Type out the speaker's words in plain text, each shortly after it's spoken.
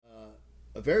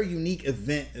a very unique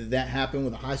event that happened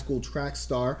with a high school track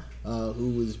star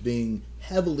who was being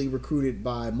heavily recruited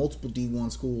by multiple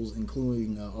D1 schools,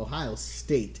 including Ohio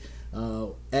State.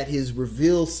 At his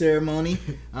reveal ceremony,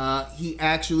 he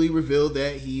actually revealed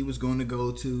that he was going to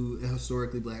go to a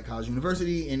historically black college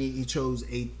university, and he chose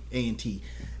A&T.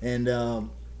 And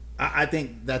I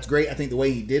think that's great. I think the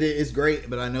way he did it is great,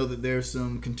 but I know that there's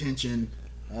some contention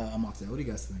amongst that. What do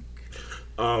you guys think?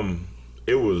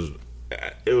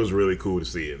 It was really cool to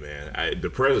see it, man. The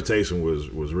presentation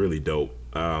was really dope.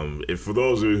 And for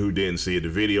those of you who didn't see it, the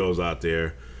video's out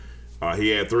there. He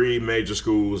had 3 major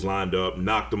schools lined up,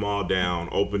 knocked them all down,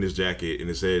 opened his jacket, and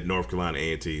it said North Carolina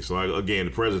A&T. So again,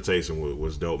 the presentation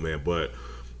was dope, man. But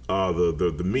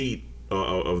the meat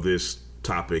of this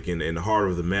topic and the heart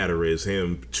of the matter is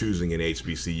him choosing an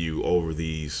HBCU over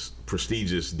these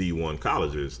prestigious D1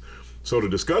 colleges. So the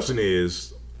discussion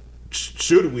is,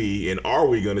 should we and are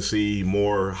we going to see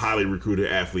more highly recruited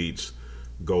athletes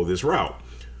go this route?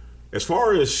 As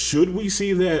far as should we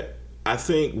see that, I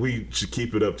think we should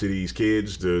keep it up to these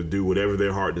kids to do whatever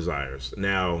their heart desires.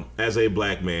 Now, as a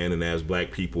black man and as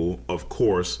black people, of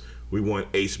course, we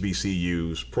want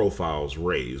HBCUs profiles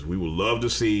raised. We would love to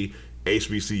see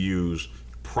HBCUs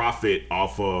profit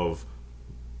off of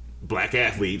black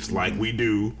athletes like we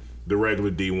do the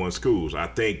regular D1 schools. I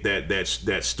think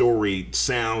that story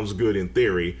sounds good in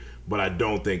theory, but I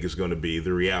don't think it's going to be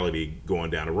the reality going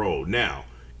down the road. Now,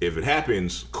 if it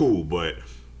happens, cool, but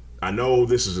I know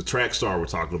this is a track star we're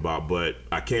talking about, but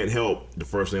I can't help, the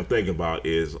first thing I'm thinking about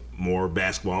is more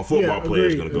basketball and football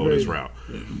players going to go this route.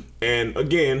 And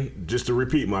again, just to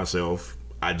repeat myself,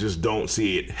 I just don't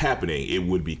see it happening. It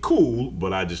would be cool,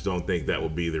 but I just don't think that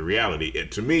would be the reality.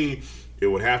 And to me, it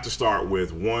would have to start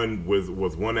with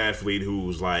one athlete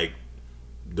who's like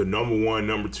the number 1,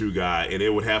 number 2 guy, and it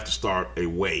would have to start a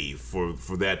wave for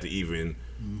that to even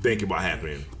think about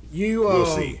happening. We'll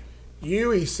see.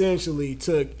 You essentially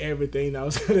took everything I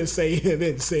was going to say and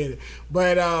then said it.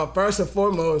 But first and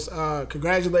foremost,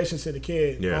 congratulations to the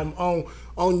kid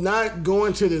on not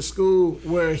going to the school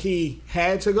where he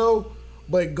had to go,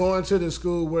 but going to the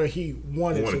school where he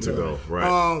wanted to go.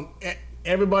 Right.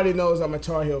 Everybody knows I'm a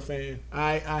Tar Heel fan.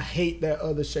 I hate that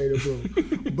other shade of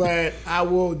blue. But I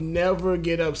will never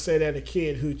get upset at a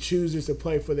kid who chooses to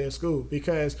play for their school,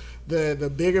 because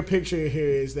the bigger picture here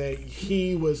is that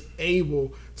he was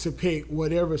able to pick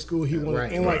whatever school he wanted.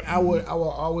 Right, and I will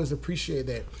always appreciate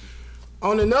that.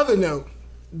 On another note,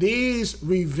 these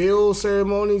reveal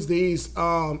ceremonies, these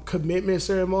commitment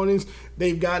ceremonies,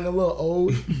 they've gotten a little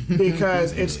old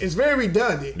because it's very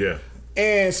redundant. Yeah.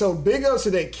 And so big ups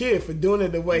to that kid for doing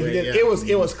it the way he did. Yeah.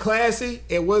 It was classy.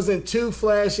 It wasn't too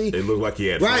flashy. It looked like he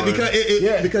had fun.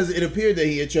 Because it appeared that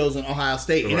he had chosen Ohio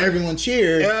State, and everyone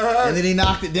cheered, and then he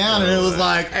knocked it down, and it was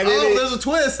like, there's a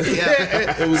twist.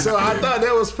 Yeah. So I thought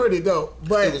that was pretty dope.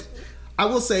 But I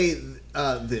will say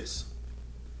this: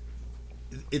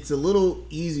 it's a little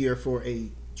easier for a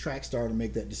track star to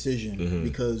make that decision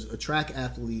because a track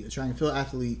and field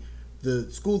athlete,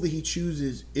 the school that he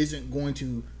chooses isn't going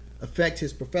to affect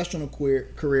his professional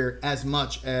career as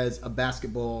much as a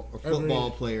basketball or football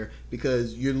player,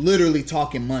 because you're literally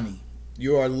talking money.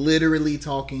 You are literally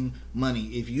talking money.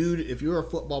 If you're a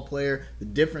football player, the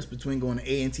difference between going to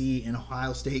A&T and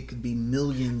Ohio State could be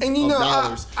millions of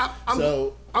dollars.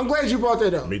 I'm glad you brought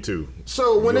that up. Me too.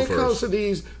 So when it comes to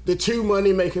the two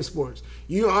money-making sports,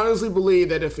 you honestly believe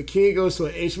that if a kid goes to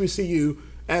an HBCU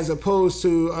as opposed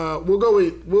to we'll go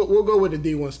with a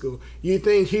D1 school, you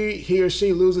think he or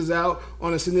she loses out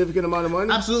on a significant amount of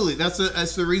money? Absolutely.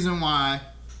 That's the reason why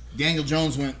Daniel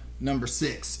Jones went number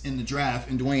 6 in the draft,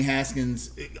 and Dwayne Haskins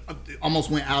almost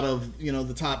went out of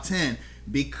the top 10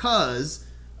 because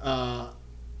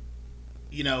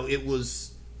it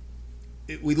was.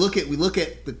 We look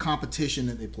at the competition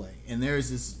that they play, and there's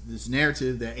this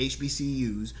narrative that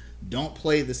HBCUs don't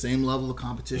play the same level of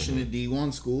competition at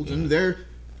D1 schools, and there's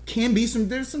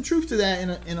some truth to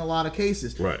that in a lot of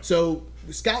cases. Right. So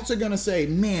the scouts are gonna say,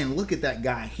 "Man, look at that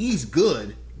guy. He's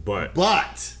good." But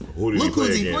look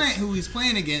who he's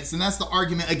playing against, and that's the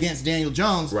argument against Daniel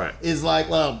Jones. Right. Is like,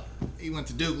 well, he went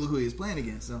to Duke. Look who he was playing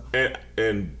against. So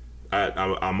and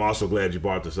I'm also glad you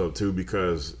brought this up too,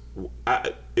 because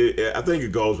I think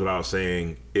it goes without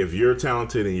saying, if you're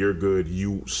talented and you're good,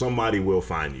 somebody will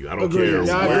find you. I don't care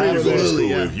where you go to school.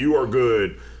 Yeah. If you are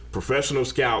good, professional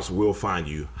scouts will find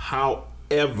you.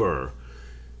 However,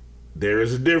 there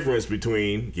is a difference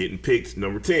between getting picked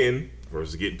number 10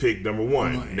 versus getting picked number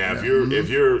 1. Now, if you're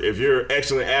an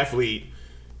excellent athlete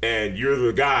and you're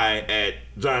the guy at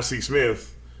John C.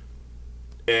 Smith,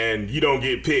 and you don't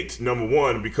get picked number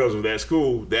one because of that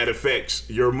school, that affects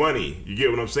your money. You get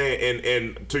what I'm saying?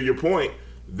 And to your point,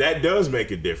 that does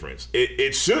make a difference.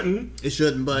 It shouldn't. It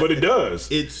shouldn't, but it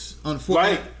does. It's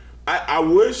unfortunate. Like, I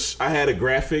wish I had a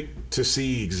graphic to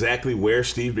see exactly where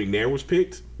Steve McNair was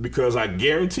picked, because I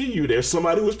guarantee you there's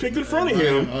somebody who was picked in front of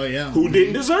him who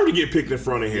didn't deserve to get picked in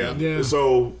front of him. Yeah.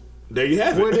 So there you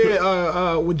have it. Where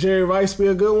did would Jerry Rice be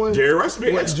a good one? Jerry Rice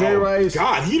be Rice.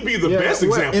 God, he'd be the best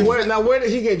example. Where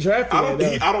did he get drafted?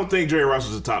 I don't think Jerry Rice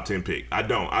was a top 10 pick. I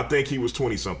don't. I think he was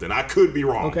 20 something. I could be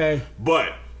wrong. Okay.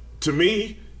 But to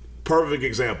me, perfect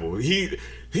example.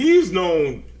 He's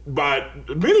known by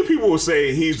many people will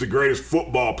say he's the greatest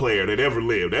football player that ever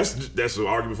lived. That's an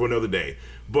argument for another day.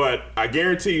 But I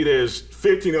guarantee you there's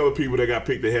 15 other people that got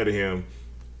picked ahead of him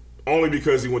only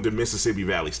because he went to Mississippi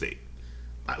Valley State.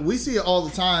 We see it all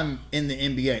the time in the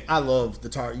NBA. I love the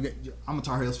Tar. I'm a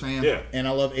Tar Heels fan, and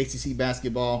I love ACC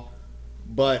basketball.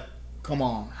 But come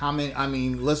on, how many? I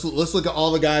mean, let's look at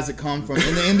all the guys that come from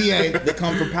in the NBA that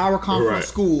come from power conference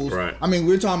schools. Right. I mean,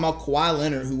 we're talking about Kawhi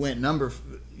Leonard, who went number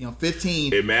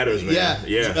 15. It matters, man. Yeah.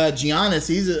 Giannis,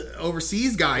 he's an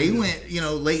overseas guy. He went,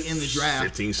 late in the draft.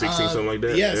 15, 16, something like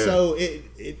that. Yeah, so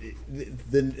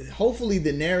hopefully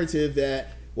the narrative that,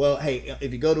 well, hey,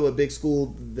 if you go to a big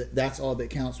school, that's all that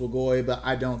counts will go away, but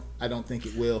I don't think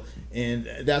it will. And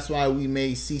that's why we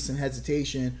may see some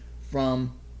hesitation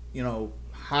from,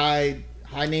 high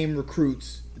name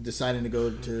recruits deciding to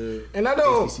go to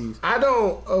HBCUs. I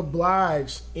don't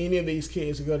oblige any of these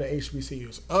kids to go to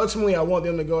HBCUs. Ultimately, I want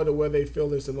them to go to where they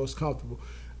feel is the most comfortable.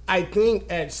 I think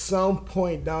at some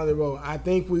point down the road, I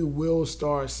think we will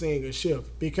start seeing a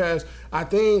shift, because I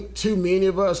think too many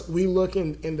of us, we look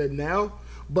in the now.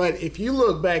 But if you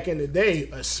look back in the day,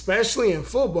 especially in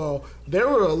football, there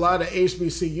were a lot of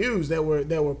HBCUs that were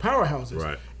powerhouses.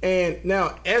 Right. And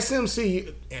now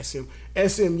SMU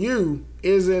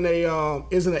isn't a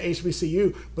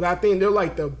HBCU, but I think they're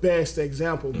like the best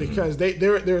example, because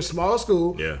they're a small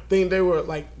school. Yeah. I think they were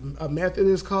like a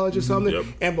Methodist college or something. Yep.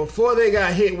 And before they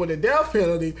got hit with a death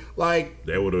penalty, like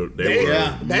they were the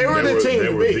team. They were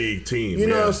the team. You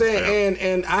know what I'm saying?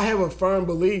 And I have a firm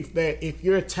belief that if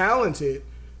you're talented,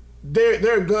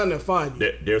 they're gonna find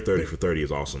you. Their 30 for 30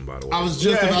 is awesome, by the way. I was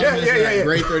just about to mention that.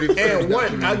 Great 30 for 30.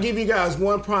 And I'll give you guys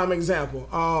one prime example.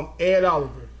 Ed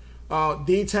Oliver,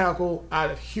 D tackle out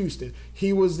of Houston.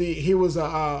 He was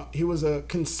a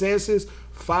consensus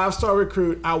 5-star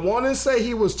recruit. I want to say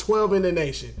he was 12 in the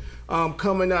nation.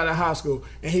 Coming out of high school,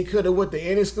 and he could have went to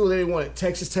any school that he wanted.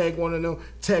 Texas Tech wanted him,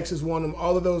 Texas wanted him,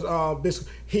 all of those.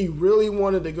 He really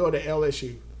wanted to go to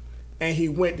LSU, and he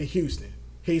went to Houston.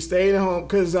 He stayed at home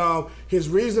because his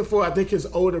reason for, I think his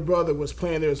older brother was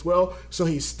playing there as well, so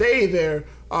he stayed there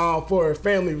for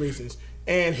family reasons.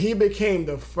 And he became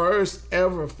the first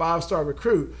ever 5-star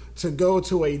recruit to go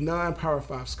to a non-Power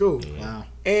 5 school. Wow.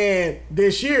 And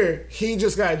this year, he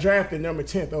just got drafted number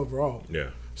 10th overall.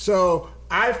 Yeah. So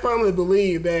I firmly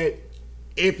believe that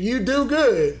if you do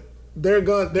good, they're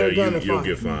gonna find you'll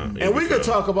get fine. And we could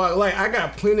talk about, like, I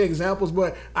got plenty of examples,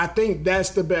 but I think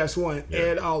that's the best one,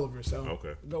 Ed Oliver. So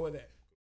go with that.